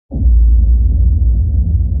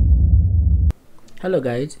Hello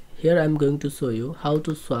guys, here I'm going to show you how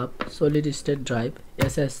to swap solid state drive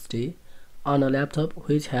SSD on a laptop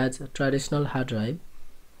which has a traditional hard drive.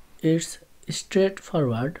 It's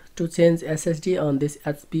straightforward to change SSD on this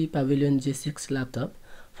HP Pavilion G6 laptop.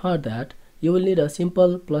 For that, you will need a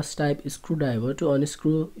simple plus type screwdriver to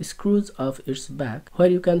unscrew screws of its back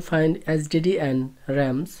where you can find SSD and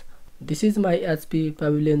RAMs. This is my HP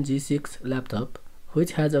Pavilion G6 laptop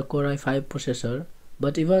which has a Core i5 processor,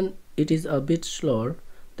 but even it is a bit slower.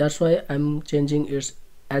 That's why I'm changing its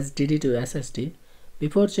SSD to SSD.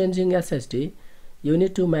 Before changing SSD, you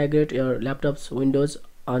need to migrate your laptop's Windows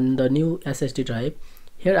on the new SSD drive.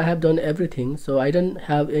 Here I have done everything, so I don't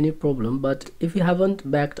have any problem, but if you haven't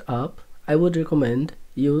backed up, I would recommend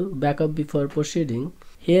you back up before proceeding.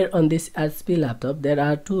 Here on this HP laptop, there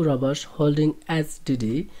are two rubbers holding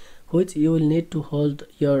SSD, which you will need to hold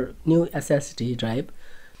your new SSD drive.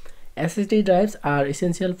 SSD drives are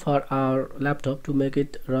essential for our laptop to make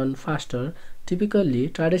it run faster. Typically,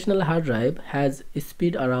 traditional hard drive has a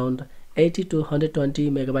speed around 80 to 120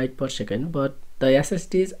 megabyte per second, but the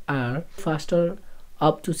SSDs are faster,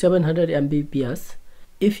 up to 700 Mbps.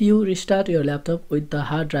 If you restart your laptop with the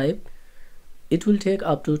hard drive, it will take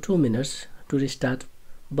up to 2 minutes to restart,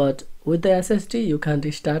 but with the SSD you can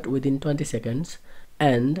restart within 20 seconds.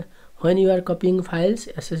 And when you are copying files,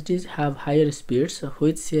 SSDs have higher speeds,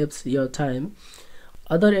 which saves your time.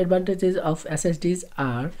 Other advantages of SSDs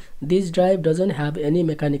are this drive doesn't have any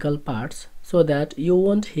mechanical parts, so that you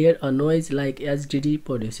won't hear a noise like SSD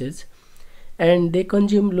produces, and they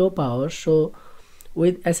consume low power, so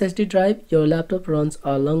with SSD drive your laptop runs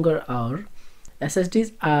a longer hour.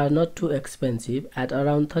 SSDs are not too expensive. At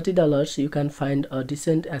around $30 you can find a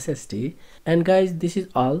decent SSD. And guys, this is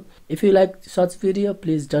all. If you like such video,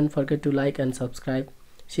 please don't forget to like and subscribe.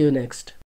 See you next.